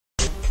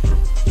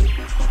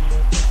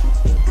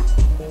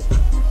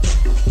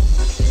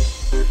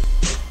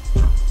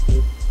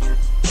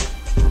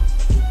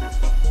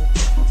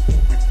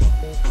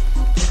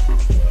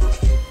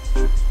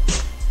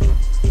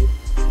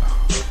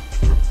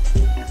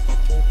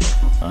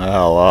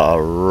Well,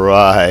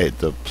 alright,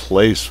 the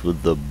place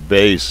with the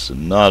bass,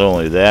 and not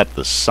only that,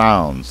 the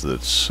sounds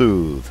that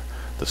soothe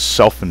the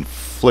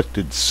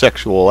self-inflicted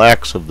sexual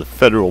acts of the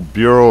Federal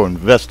Bureau of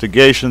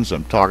Investigations.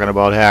 I'm talking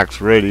about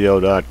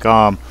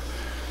hacksradio.com.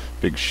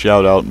 Big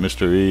shout out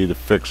Mr. E, the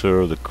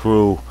fixer, the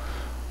crew.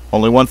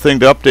 Only one thing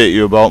to update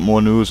you about: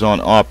 more news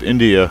on Op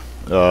India.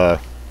 They're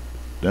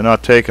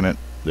not taking it.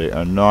 They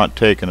are not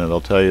taking it,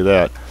 I'll tell you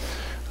that.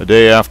 A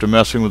day after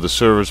messing with the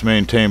servers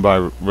maintained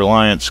by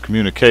Reliance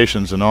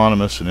Communications,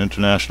 Anonymous, an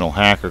international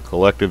hacker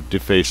collective,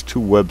 defaced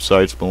two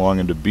websites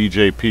belonging to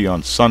BJP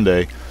on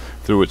Sunday.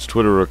 Through its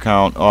Twitter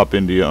account,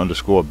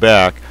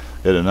 opindia_back,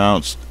 it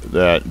announced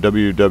that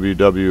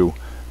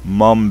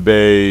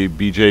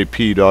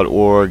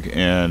www.mumbaibjp.org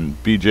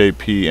and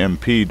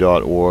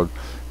bjpmp.org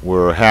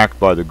were hacked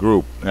by the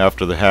group.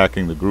 After the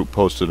hacking, the group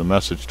posted a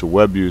message to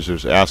web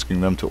users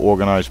asking them to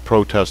organize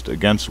protest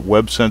against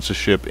web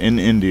censorship in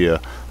India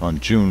on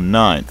June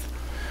 9th.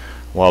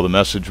 While the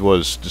message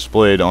was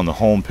displayed on the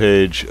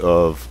homepage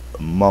of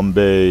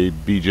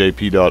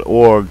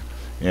mumbaibjp.org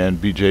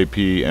and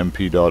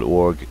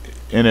bjpmp.org,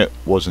 in it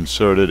was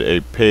inserted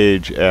a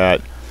page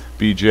at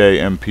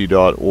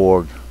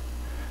bjmp.org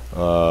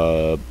 /in/ads/anon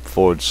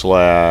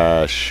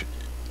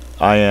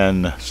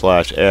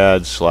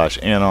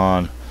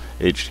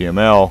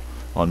HTML.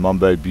 On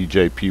Mumbai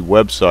BJP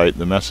website,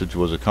 the message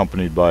was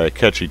accompanied by a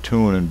catchy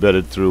tune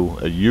embedded through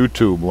a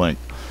YouTube link.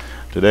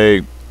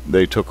 Today,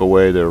 they took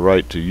away their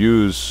right to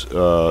use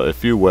a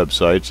few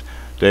websites.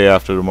 Day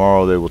after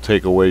tomorrow, they will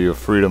take away your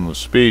freedom of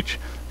speech,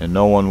 and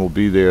no one will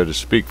be there to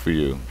speak for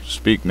you.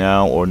 Speak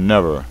now or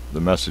never, the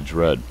message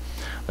read.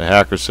 The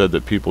hacker said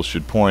that people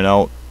should point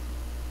out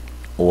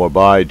or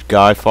buy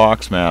Guy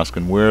Fawkes masks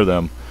and wear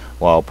them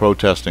while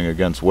protesting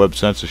against web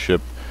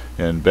censorship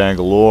in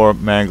Bangalore,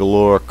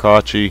 Mangalore,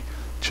 Kochi,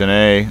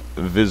 Chennai,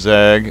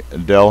 Vizag,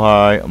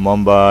 Delhi,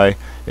 Mumbai,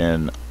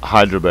 and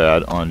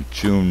Hyderabad on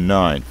June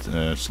 9th.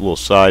 And it's a little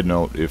side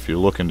note: if you're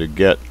looking to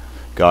get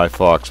Guy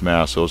Fawkes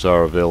masks, those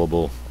are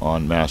available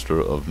on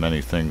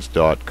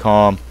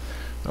masterofmanythings.com.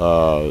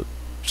 So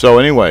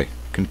anyway,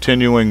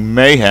 continuing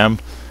mayhem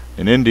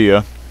in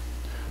India.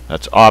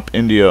 That's Op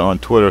India on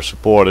Twitter.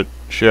 Support it,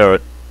 share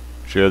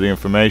the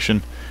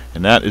information.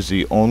 And that is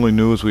the only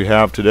news we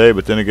have today.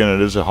 But then again, it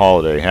is a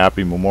holiday.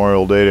 Happy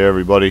Memorial Day to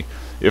everybody,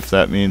 if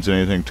that means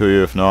anything to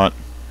you. If not,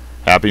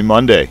 happy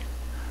Monday.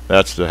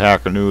 That's the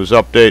Hacker News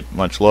Update.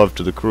 Much love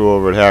to the crew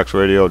over at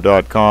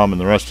hacksradio.com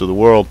and the rest of the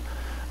world.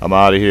 I'm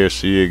out of here.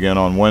 See you again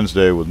on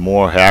Wednesday with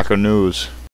more Hacker News.